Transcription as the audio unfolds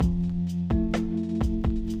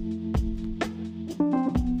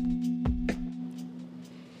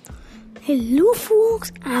Hello, folks,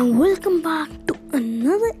 and welcome back to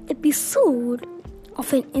another episode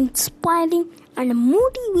of an inspiring and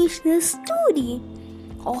motivational story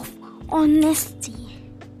of honesty.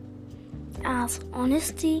 As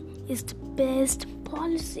honesty is the best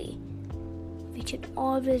policy, we should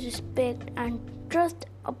always respect and trust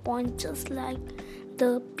upon, just like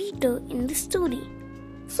the Peter in the story.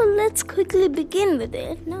 So let's quickly begin with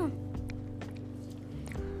it now.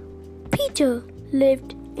 Peter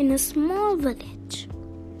lived in a small village.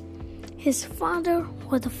 His father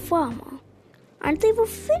was a farmer and they were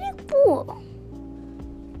very poor.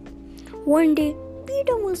 One day,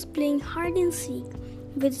 Peter was playing hide and seek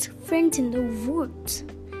with his friends in the woods.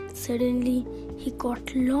 Suddenly, he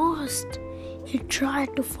got lost. He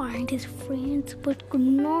tried to find his friends but could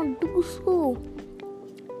not do so.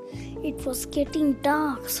 It was getting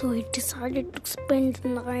dark, so he decided to spend the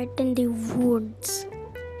night in the woods.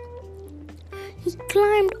 He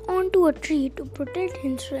climbed onto a tree to protect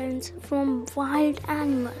his friends from wild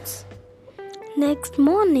animals. Next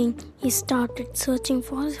morning, he started searching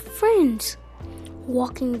for his friends.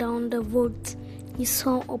 Walking down the woods, he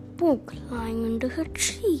saw a book lying under a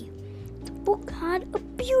tree. The book had a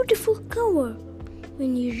beautiful cover.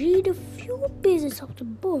 When he read a few pages of the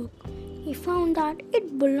book, he found that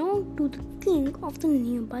it belonged to the king of the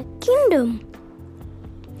nearby kingdom.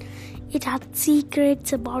 It had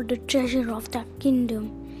secrets about the treasure of that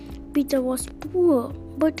kingdom. Peter was poor,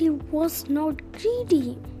 but he was not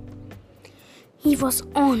greedy. He was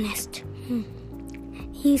honest.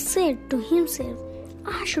 He said to himself,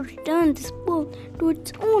 I should return this book to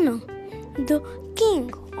its owner, the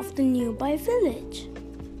king of the nearby village.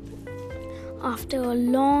 After a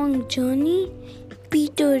long journey,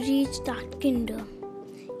 Peter reached that kingdom.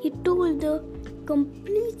 He told the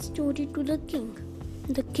complete story to the king.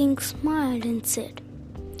 The king smiled and said,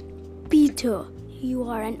 Peter, you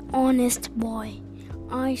are an honest boy.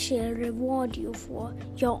 I shall reward you for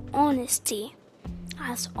your honesty,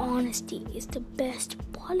 as honesty is the best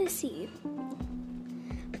policy.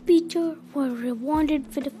 Peter was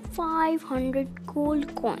rewarded with 500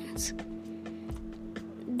 gold coins.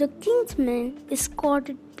 The king's men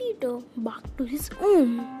escorted Peter back to his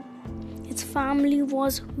home. His family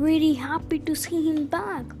was very happy to see him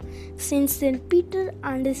back. Since then, Peter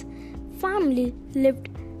and his family lived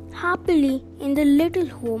happily in the little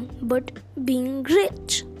home, but being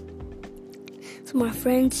rich. So my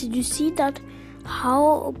friends, did you see that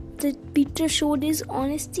how Peter showed his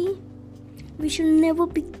honesty? We should never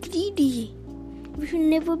be greedy. We should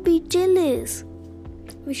never be jealous.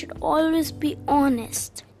 We should always be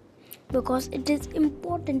honest, because it is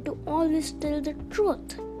important to always tell the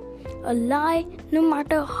truth. A lie, no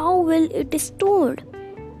matter how well it is told,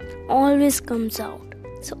 always comes out.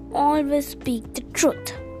 So always speak the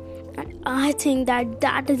truth. And I think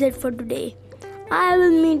that is it for today. I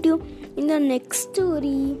will meet you in the next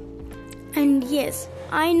story. And yes,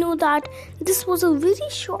 I know that this was a very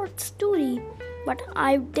short story, but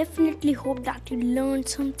I definitely hope that you learned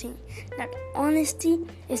something, that honesty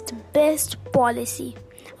is the best policy.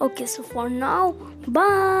 Okay, so for now,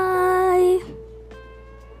 bye.